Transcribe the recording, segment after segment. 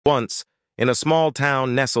Once, in a small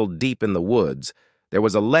town nestled deep in the woods, there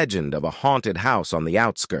was a legend of a haunted house on the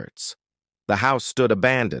outskirts. The house stood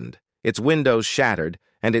abandoned, its windows shattered,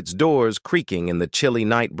 and its doors creaking in the chilly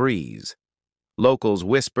night breeze. Locals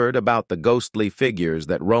whispered about the ghostly figures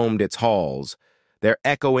that roamed its halls, their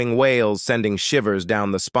echoing wails sending shivers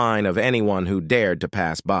down the spine of anyone who dared to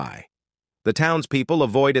pass by. The townspeople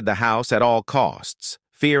avoided the house at all costs,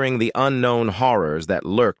 fearing the unknown horrors that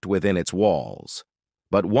lurked within its walls.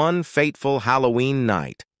 But one fateful Halloween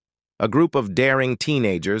night, a group of daring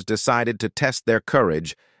teenagers decided to test their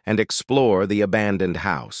courage and explore the abandoned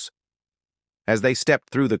house. As they stepped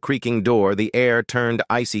through the creaking door, the air turned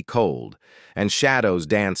icy cold, and shadows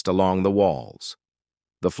danced along the walls.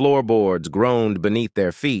 The floorboards groaned beneath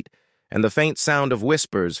their feet, and the faint sound of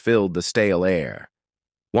whispers filled the stale air.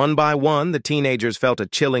 One by one, the teenagers felt a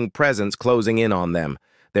chilling presence closing in on them,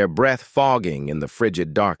 their breath fogging in the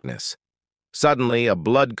frigid darkness. Suddenly, a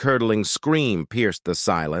blood-curdling scream pierced the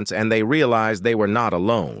silence, and they realized they were not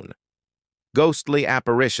alone. Ghostly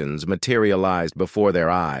apparitions materialized before their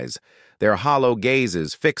eyes, their hollow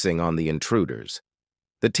gazes fixing on the intruders.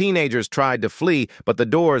 The teenagers tried to flee, but the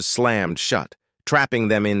doors slammed shut, trapping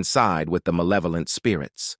them inside with the malevolent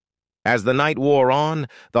spirits. As the night wore on,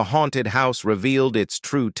 the haunted house revealed its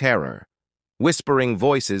true terror. Whispering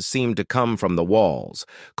voices seemed to come from the walls,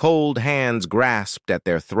 cold hands grasped at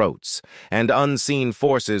their throats, and unseen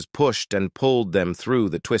forces pushed and pulled them through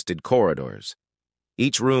the twisted corridors.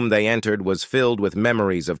 Each room they entered was filled with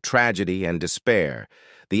memories of tragedy and despair,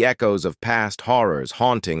 the echoes of past horrors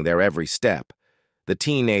haunting their every step. The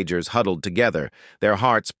teenagers huddled together, their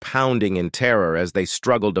hearts pounding in terror as they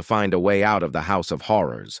struggled to find a way out of the house of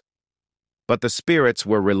horrors. But the spirits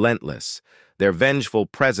were relentless, their vengeful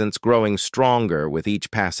presence growing stronger with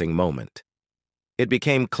each passing moment. It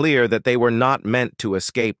became clear that they were not meant to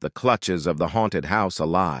escape the clutches of the haunted house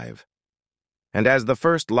alive. And as the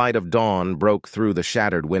first light of dawn broke through the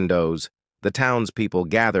shattered windows, the townspeople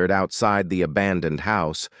gathered outside the abandoned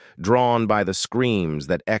house, drawn by the screams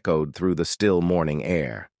that echoed through the still morning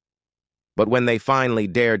air. But when they finally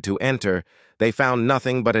dared to enter, they found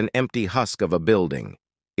nothing but an empty husk of a building,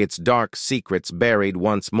 its dark secrets buried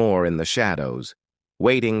once more in the shadows,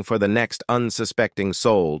 waiting for the next unsuspecting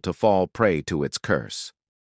soul to fall prey to its curse.